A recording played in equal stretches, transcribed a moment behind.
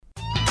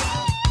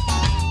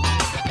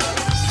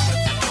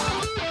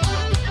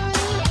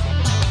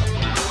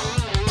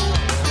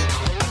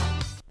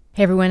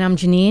Hey everyone, I'm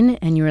Janine,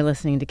 and you are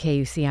listening to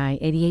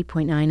KUCI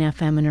 88.9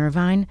 FM in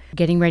Irvine.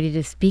 Getting ready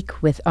to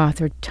speak with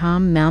author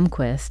Tom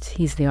Malmquist.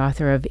 He's the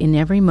author of In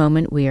Every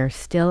Moment We Are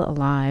Still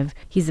Alive.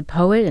 He's a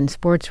poet and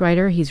sports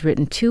writer. He's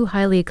written 2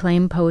 highly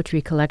acclaimed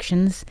poetry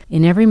collections.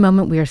 In Every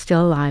Moment We Are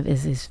Still Alive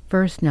is his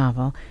first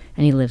novel,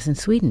 and he lives in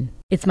Sweden.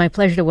 It's my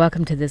pleasure to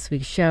welcome to this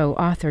week's show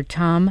author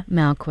Tom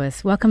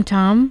Malmquist. Welcome,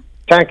 Tom.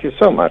 Thank you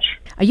so much.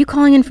 Are you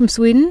calling in from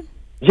Sweden?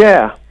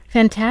 Yeah.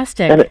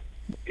 Fantastic. And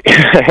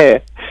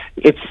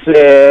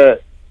it's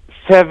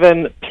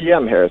 7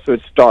 p.m. here, so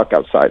it's dark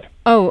outside.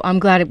 Oh, I'm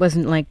glad it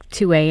wasn't like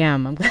 2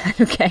 a.m. I'm glad.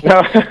 Okay.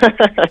 No.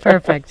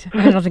 Perfect.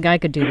 I don't think I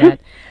could do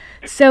that.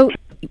 So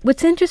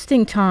what's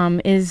interesting,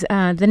 Tom, is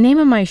the name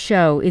of my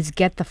show is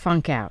Get the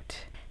Funk Out.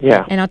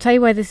 Yeah. And I'll tell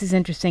you why this is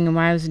interesting and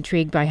why I was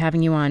intrigued by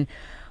having you on.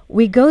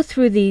 We go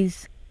through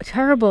these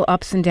terrible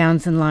ups and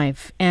downs in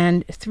life,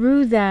 and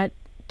through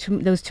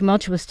those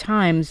tumultuous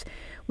times,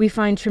 we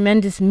find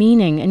tremendous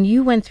meaning. And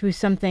you went through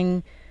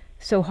something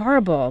so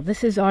horrible.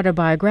 This is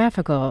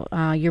autobiographical,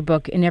 your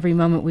book, In Every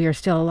Moment We Are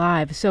Still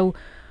Alive. So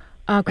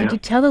could you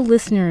tell the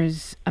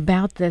listeners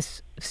about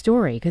this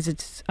story? Because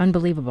it's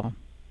unbelievable.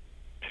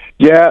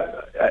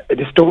 Yeah,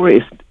 the story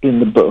is in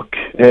the book.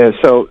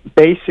 So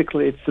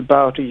basically it's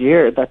about a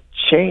year that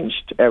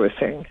changed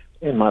everything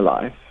in my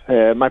life.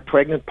 My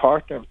pregnant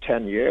partner of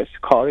 10 years,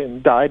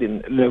 Karin, died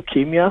in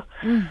leukemia.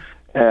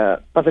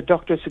 But the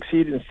doctor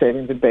succeeded in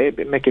saving the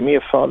baby, making me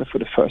a father for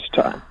the first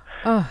time.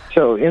 Oh.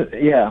 So,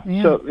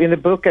 So in the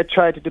book, I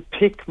try to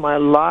depict my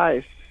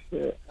life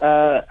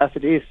as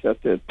it is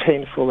at the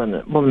painful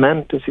and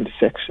momentous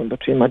intersection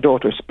between my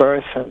daughter's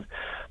birth and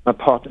my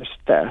partner's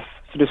death.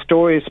 So the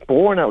story is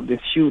born out of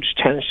this huge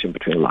tension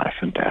between life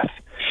and death.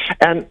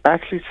 And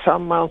actually,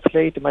 some months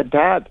later, my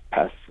dad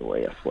passed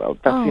away as well.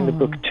 That's in the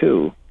book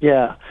too.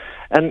 Yeah.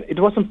 And it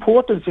was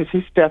important since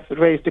his death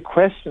raised the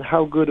question,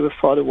 how good of a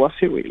father was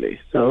he really?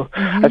 So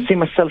I see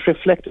myself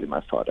reflected in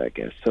my father, I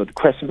guess. So the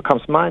question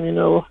becomes mine,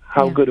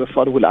 how good of a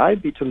father will I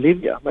be to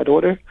Livia, my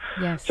daughter?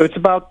 Yes. So it's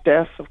about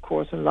death, of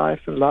course, and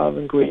life and love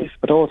and grief,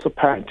 but also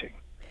parenting.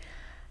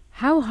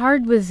 How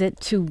hard was it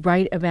to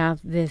write about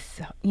this,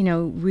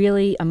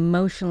 really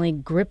emotionally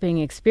gripping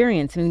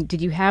experience? I mean,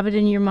 did you have it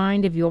in your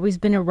mind? Have you always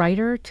been a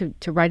writer to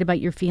write about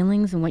your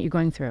feelings and what you're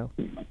going through?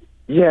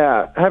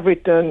 Yeah, I've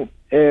written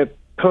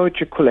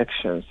poetry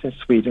collections in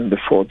Sweden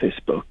before this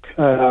book.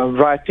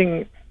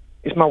 Writing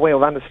is my way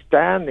of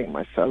understanding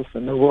myself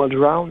and the world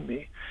around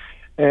me.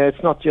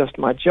 It's not just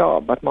my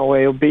job, but my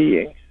way of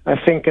being. I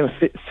think and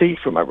see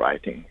through my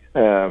writing.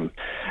 And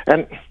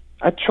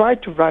I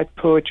tried to write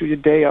poetry the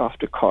day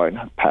after Karin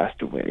had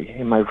passed away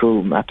in my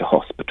room at the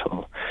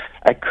hospital.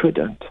 I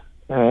couldn't.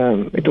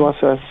 It was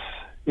as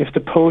if the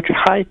poetry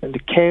heightened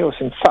the chaos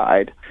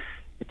inside.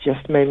 It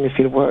just made me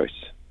feel worse.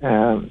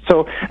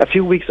 So a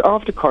few weeks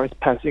after Karin's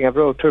passing, I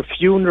wrote her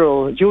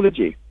funeral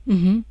eulogy.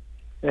 And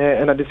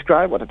I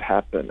described what had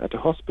happened at the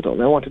hospital.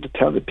 And I wanted to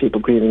tell the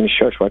people grieving in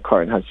church why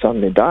Karin had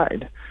suddenly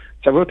died.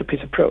 So I wrote a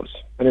piece of prose,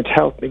 and it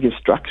helped me give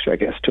structure, I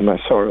guess, to my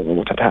sorrow of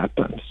what had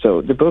happened.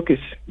 So the book is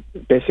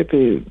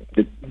basically,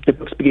 the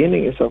book's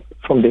beginning is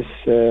from this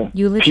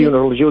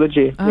funeral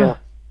eulogy. Oh. Yeah.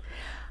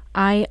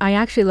 I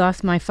actually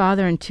lost my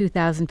father in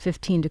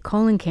 2015 to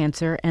colon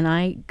cancer, and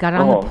I got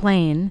on the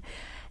plane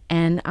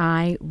and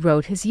I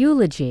wrote his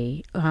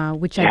eulogy,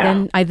 which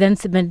I then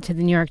submitted to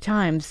the New York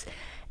Times,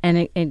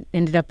 and it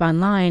ended up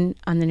online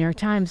on the New York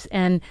Times.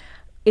 And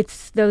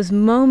it's those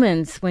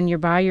moments when you're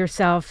by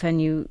yourself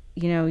and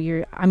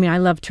I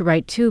love to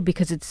write too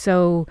because it's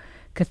so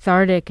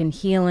cathartic and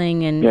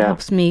healing and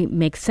helps me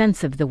make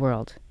sense of the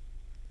world.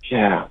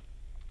 Yeah.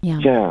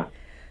 I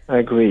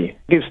agree.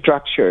 Give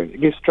structure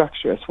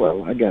as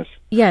well, I guess.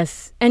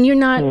 Yes, and you're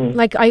not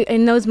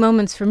in those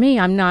moments for me,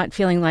 I'm not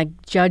feeling like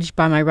judged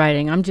by my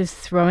writing. I'm just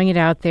throwing it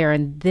out there,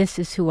 and this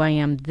is who I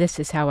am. This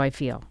is how I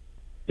feel.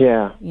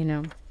 Yeah.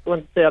 I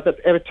want to say that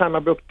every time I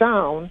broke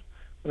down,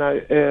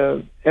 when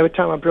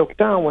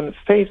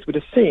faced with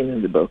a scene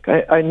in the book,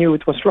 I knew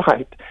it was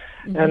right,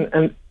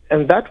 and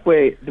that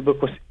way the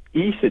book was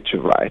easy to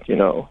write.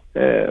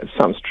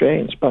 Sounds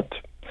strange, but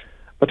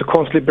to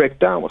constantly break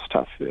down was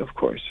tough, of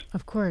course.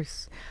 Of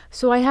course.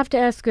 So I have to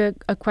ask a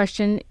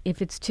question.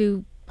 If it's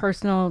too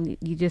personal,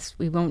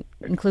 we won't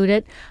include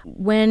it.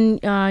 When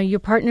your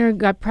partner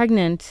got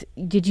pregnant,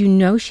 did you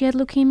know she had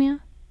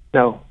leukemia?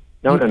 No.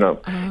 Oh.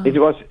 It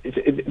was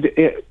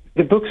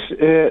the books.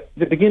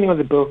 The beginning of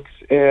the books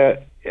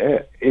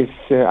is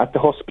at the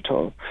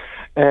hospital,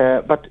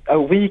 but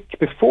a week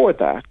before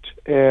that,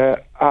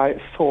 I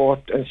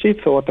thought, and she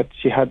thought that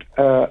she had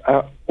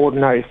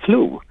ordinary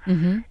flu,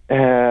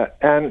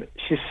 and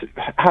she's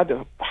had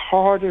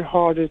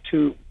harder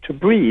to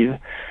breathe,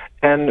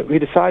 and we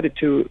decided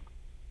to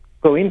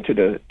go into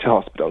the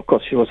hospital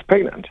because she was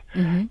pregnant,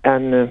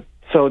 and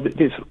so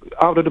this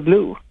out of the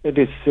blue,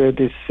 this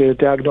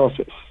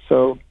diagnosis.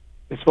 So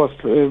this was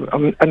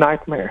a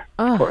nightmare,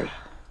 of course.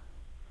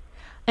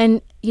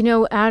 And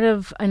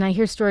and I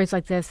hear stories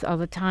like this all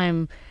the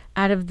time.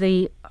 Out of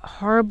the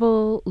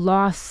horrible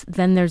loss,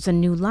 then there's a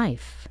new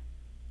life.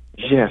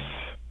 Yes.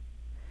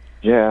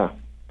 Yeah.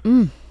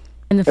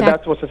 And the fact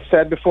that's what I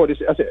said before.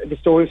 The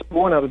story is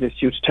born out of this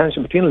huge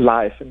tension between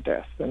life and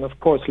death. And of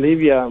course,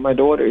 Livia, my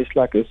daughter, is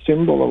like a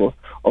symbol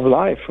of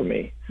life for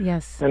me.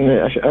 Yes.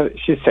 And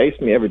she saves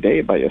me every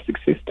day by just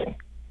existing,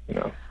 you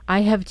know.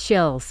 I have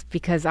chills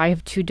because I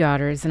have 2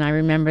 daughters, and I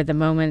remember the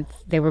moment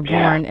they were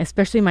born,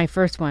 especially my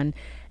first one.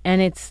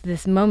 And it's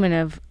this moment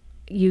of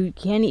you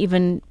can't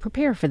even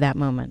prepare for that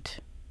moment.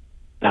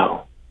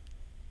 No.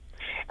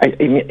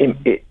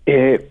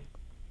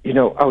 You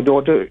know, our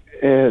daughter,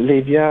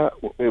 Livia,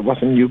 was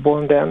a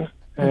newborn then,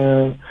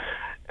 and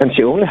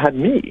she only had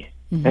me.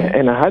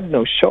 And I had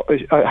no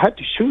I had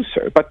to choose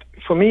her. But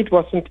for me, it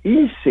wasn't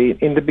easy.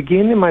 In the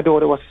beginning, my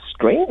daughter was a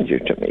stranger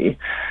to me.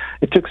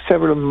 It took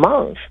several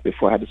months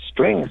before I had the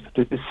strength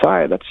to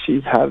decide that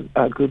she'd have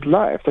a good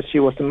life, that she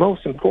was the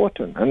most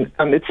important.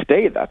 And it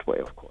stayed that way,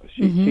 of course.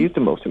 She's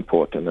the most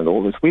important and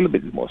always will be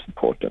the most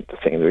important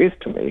thing there is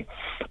to me.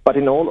 But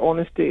in all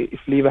honesty, if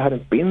Livia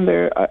hadn't been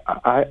there,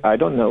 I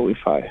don't know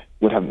if I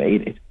would have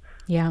made it.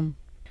 Yeah.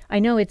 I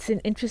know it's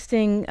an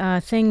interesting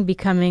thing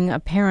becoming a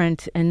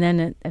parent and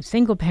then a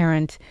single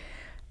parent.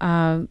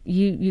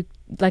 You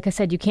like I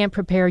said, you can't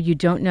prepare. You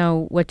don't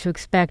know what to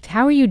expect.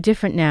 How are you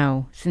different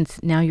now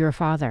since now you're a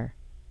father?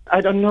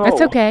 I don't know.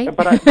 That's okay.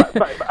 but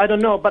I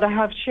don't know. But I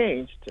have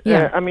changed.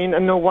 Yeah. I mean,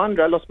 and no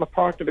wonder I lost my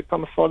partner,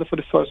 become a father for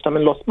the first time,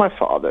 and lost my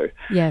father.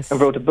 Yes.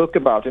 And wrote a book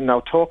about it. Now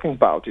talking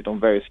about it on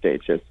various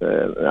stages.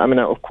 I mean,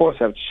 of course,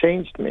 have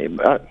changed me.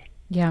 But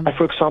I,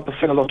 for example,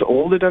 feel a lot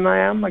older than I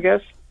am, I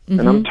guess,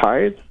 and I'm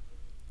tired.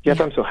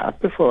 Yet I'm so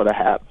happy for what I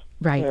have.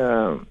 Right.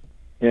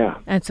 Yeah.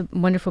 That's a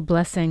wonderful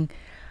blessing.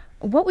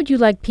 What would you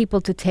like people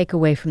to take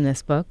away from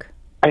this book?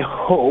 I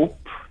hope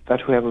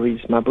that whoever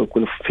reads my book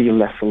will feel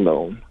less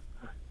alone,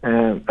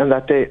 and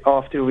that they,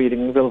 after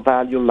reading, will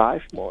value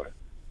life more.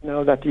 You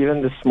know, that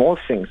even the small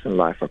things in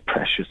life are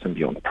precious and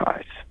beyond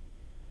price.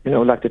 You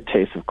know, like the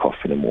taste of coffee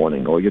in the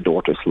morning or your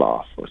daughter's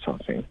laugh or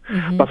something.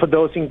 But for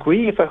those in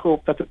grief, I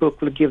hope that the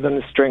book will give them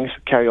the strength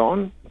to carry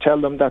on, tell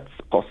them that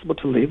it's possible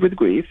to live with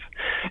grief.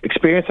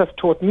 Experience has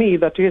taught me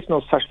that there is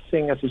no such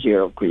thing as a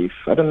year of grief.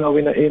 I don't know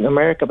in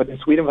America, but in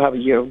Sweden we have a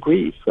year of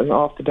grief. And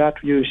after that,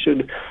 you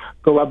should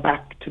go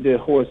back to the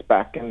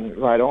horseback and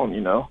ride on,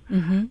 you know.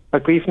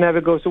 But grief never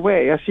goes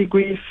away. I see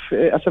grief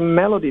as a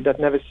melody that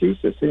never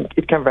ceases.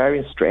 It can vary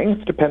in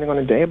strength depending on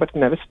the day, but it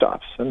never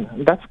stops.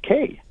 And that's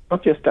okay.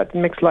 Not just that, it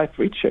makes life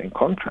richer in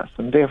contrast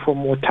and therefore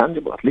more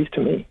tangible, at least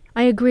to me.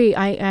 I agree.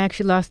 I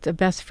actually lost a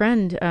best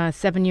friend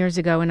 7 years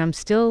ago, and I'm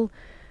still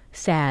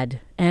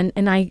sad. And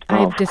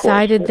I've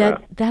decided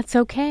that that's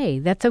okay.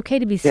 That's okay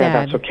to be sad. Yeah,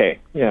 that's okay.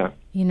 Yeah.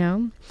 You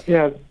know?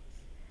 Yeah,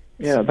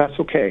 that's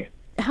okay.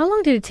 How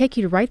long did it take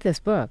you to write this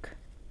book?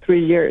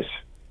 3 years.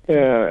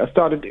 I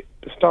started.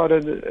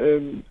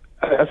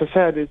 As I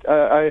said,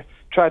 I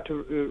tried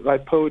to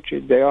write poetry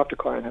the day after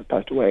Karin had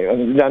passed away,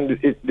 and then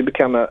it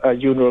became a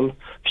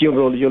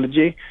funeral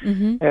eulogy.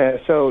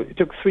 So it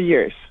took 3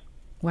 years.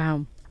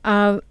 Wow.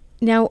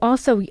 Now,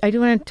 also, I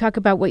do want to talk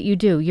about what you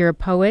do. You're a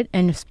poet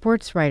and a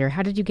sports writer.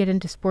 How did you get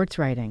into sports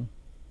writing?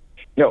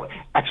 No,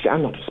 actually,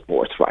 I'm not a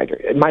sports writer.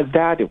 My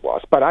daddy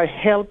was, but I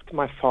helped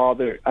my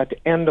father at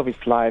the end of his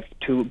life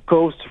to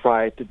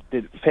ghostwrite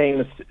the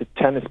famous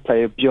tennis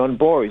player Björn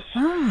Borg's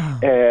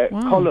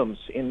columns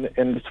in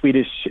the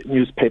Swedish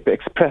newspaper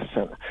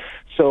Expressen.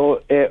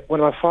 So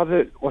when my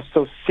father was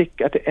so sick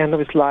at the end of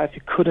his life,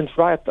 he couldn't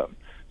write them.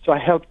 So I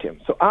helped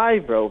him. So I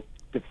wrote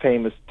the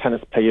famous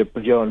tennis player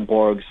Björn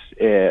Borg's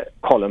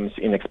columns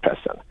in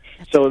Expressen.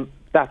 So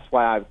that's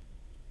why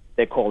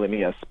they call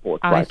me a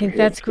sports writer. I think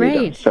that's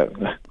great. So,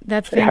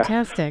 that's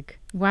fantastic.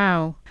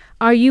 Wow.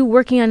 Are you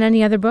working on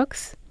any other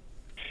books?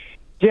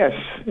 Yes,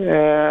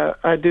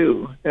 I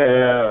do.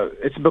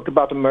 It's a book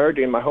about a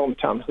murder in my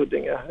hometown,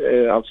 Huddinge,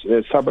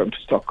 a suburb to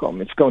Stockholm.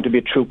 It's going to be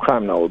a true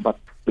crime novel, but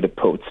with a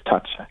poet's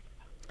touch.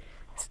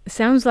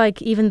 Sounds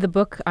like even the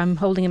book I'm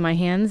holding in my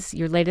hands,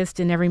 your latest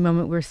In Every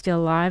Moment We're Still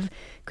Alive,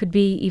 could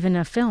be even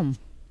a film.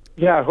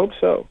 Yeah, I hope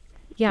so.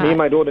 Yeah. Me and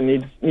my daughter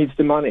needs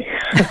the money.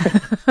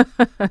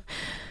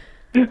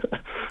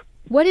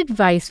 What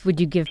advice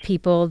would you give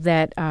people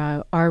that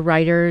are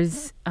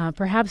writers?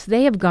 Perhaps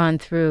they have gone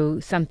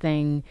through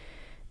something,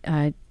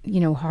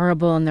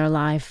 horrible in their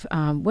life.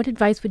 What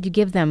advice would you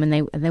give them, and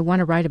they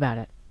want to write about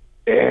it?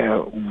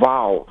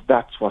 Wow,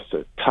 that was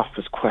the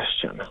toughest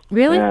question.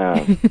 Really?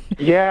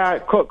 Yeah,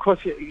 because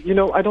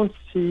I don't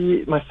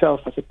see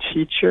myself as a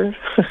teacher.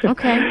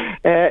 Okay.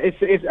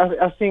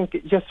 I think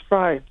just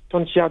write.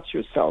 Don't judge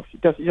yourself.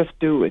 Just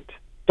do it.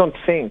 Don't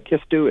think.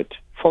 Just do it.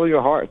 Follow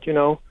your heart.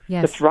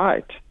 Yes. Just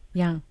write.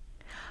 Yeah.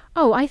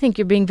 Oh, I think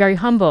you're being very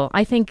humble.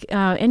 I think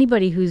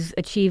anybody who's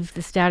achieved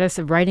the status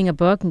of writing a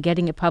book and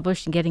getting it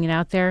published and getting it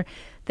out there,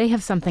 they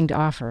have something to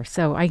offer.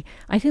 So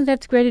I think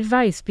that's great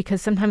advice,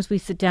 because sometimes we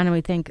sit down and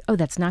we think, oh,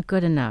 that's not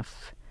good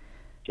enough.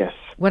 Yes.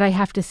 What I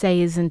have to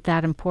say isn't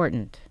that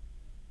important.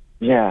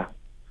 Yeah.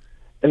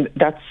 And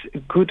that's a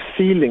good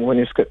feeling when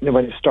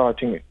you're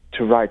starting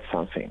to write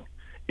something.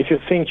 If you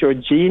think you're a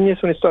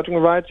genius when you're starting to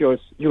write, you're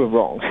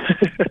wrong.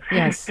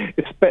 Yes.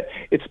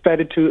 It's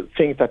better to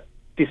think that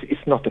this is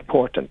not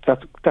important.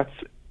 That's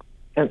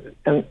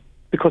and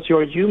because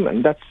you're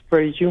human, that's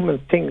very human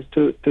things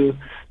to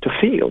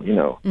feel, you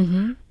know.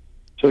 Mm-hmm.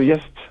 So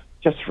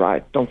just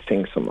write. Don't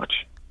think so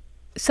much.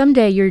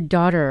 Someday your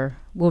daughter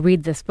will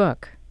read this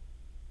book.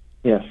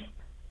 Yes.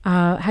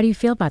 How do you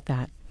feel about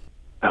that?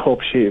 I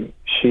hope she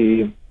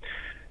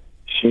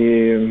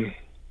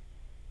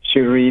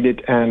read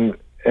it and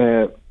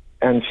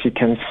she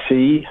can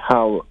see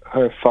how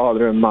her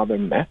father and mother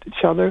met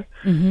each other,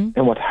 mm-hmm.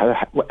 and what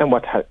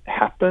had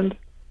happened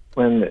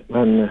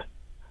when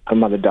her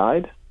mother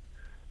died.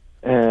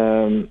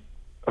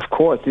 Of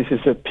course, this is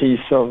a piece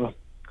of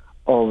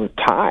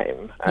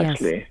time.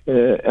 Actually,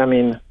 yes. I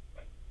mean,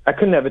 I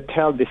could never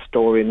tell this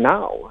story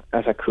now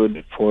as I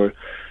could for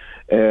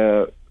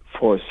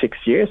 6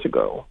 years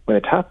ago when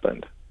it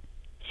happened.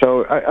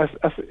 So I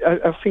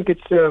think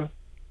it's a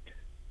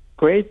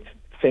great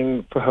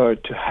thing for her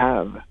to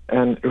have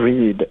and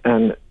read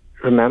and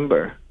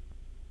remember.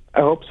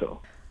 I hope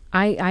so.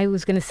 I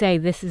was going to say,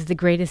 this is the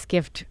greatest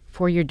gift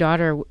for your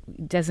daughter.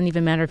 It doesn't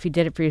even matter if you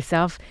did it for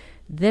yourself.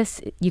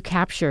 This, you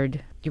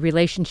captured your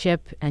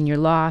relationship and your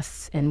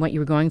loss and what you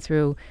were going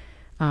through,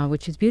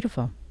 which is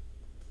beautiful.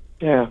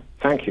 Yeah,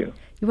 thank you.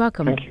 You're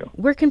welcome. Thank you.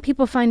 Where can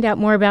people find out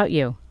more about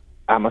you?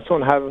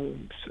 Amazon have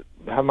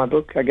my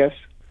book, I guess.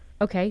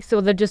 Okay, so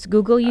they'll just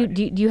Google you.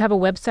 Do you have a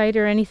website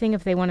or anything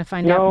if they want to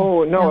find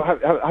out? No. I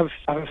have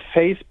a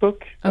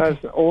Facebook as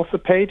an author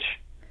page.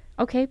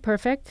 Okay,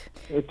 perfect.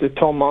 With the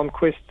Tom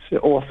Malmquist,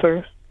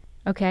 author.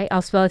 Okay,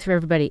 I'll spell it for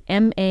everybody.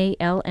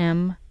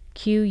 Malmquist.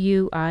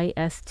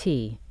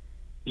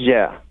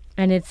 Yeah.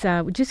 And it's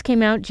just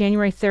came out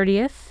January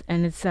 30th,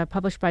 and it's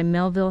published by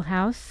Melville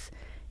House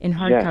in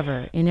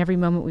hardcover. Yes. In Every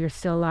Moment We Are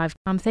Still Alive.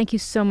 Thank you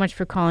so much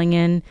for calling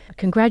in.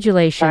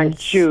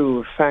 Congratulations.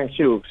 Thank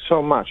you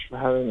so much for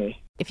having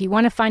me. If you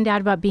want to find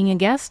out about being a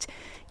guest,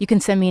 you can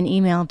send me an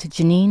email to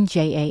Janine,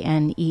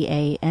 JANEANE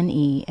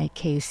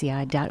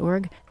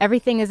 @KUCI.org.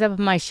 Everything is up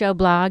on my show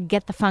blog,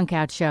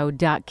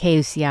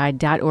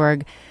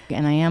 getthefunkoutshow.KUCI.org.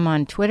 And I am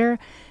on Twitter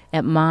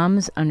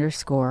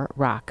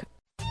 @moms_rock.